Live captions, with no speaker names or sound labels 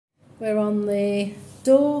We're on the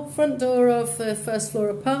front door of the first floor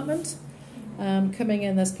apartment. Coming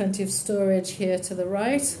in, there's plenty of storage here to the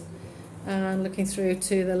right, and looking through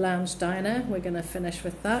to the lounge diner. We're going to finish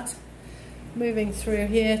with that. Moving through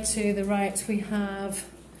here to the right, we have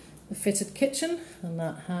the fitted kitchen, and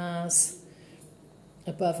that has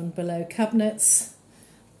above and below cabinets,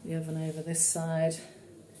 the oven over this side,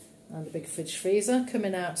 and a big fridge freezer.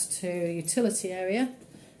 Coming out to a utility area,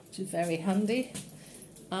 which is very handy,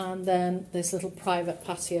 and then this little private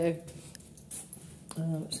patio,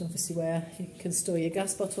 which is obviously where you can store your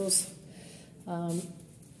gas bottles, hang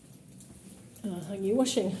your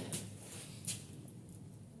washing.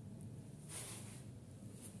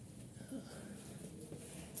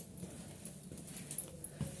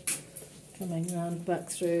 Coming round back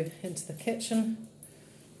through into the kitchen,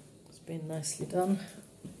 it's been nicely done,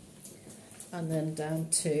 and then down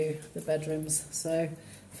to the bedrooms. So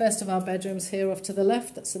first of our bedrooms here off to the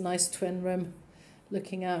left, that's a nice twin room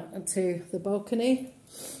looking out into the balcony.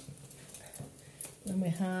 Then we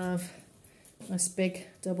have a nice big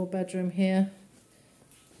double bedroom here.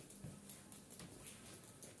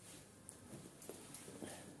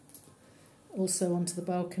 Also onto the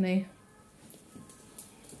balcony.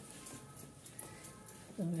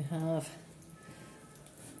 Then we have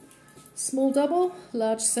small double,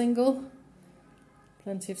 large single,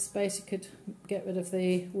 plenty of space. You could get rid of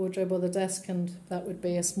the wardrobe or the desk and that would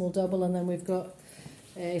be a small double. And then we've got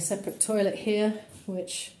a separate toilet here,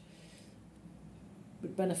 which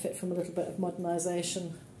would benefit from a little bit of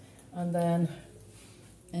modernisation, and then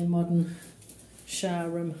a modern shower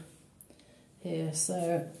room here.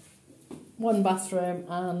 So one bathroom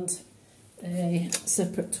and a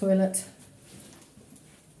separate toilet.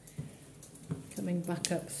 Coming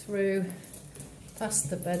back up through past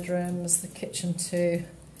the bedrooms, the kitchen to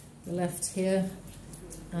the left here,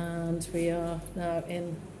 and we are now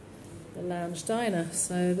in the lounge diner.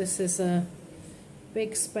 So this is a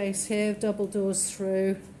big space here, double doors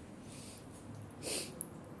through,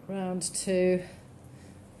 round to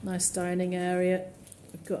nice dining area.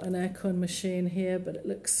 We've got an aircon machine here, but it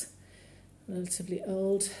looks relatively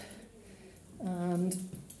old, and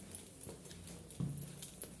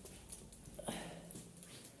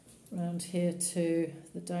round here to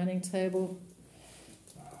the dining table,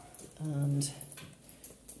 and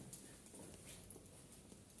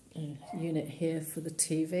a unit here for the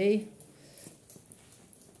TV.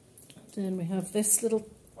 Then we have this little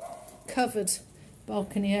covered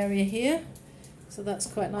balcony area here, so that's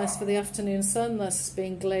quite nice for the afternoon sun. That's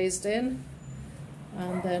being glazed in,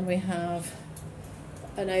 and then we have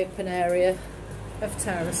an open area of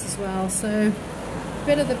terrace as well. So a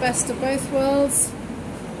bit of the best of both worlds.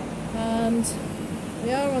 And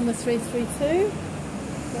we are on the 332,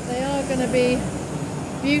 but they are going to be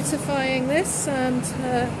beautifying this and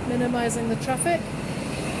minimising the traffic.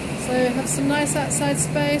 So we have some nice outside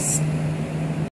space,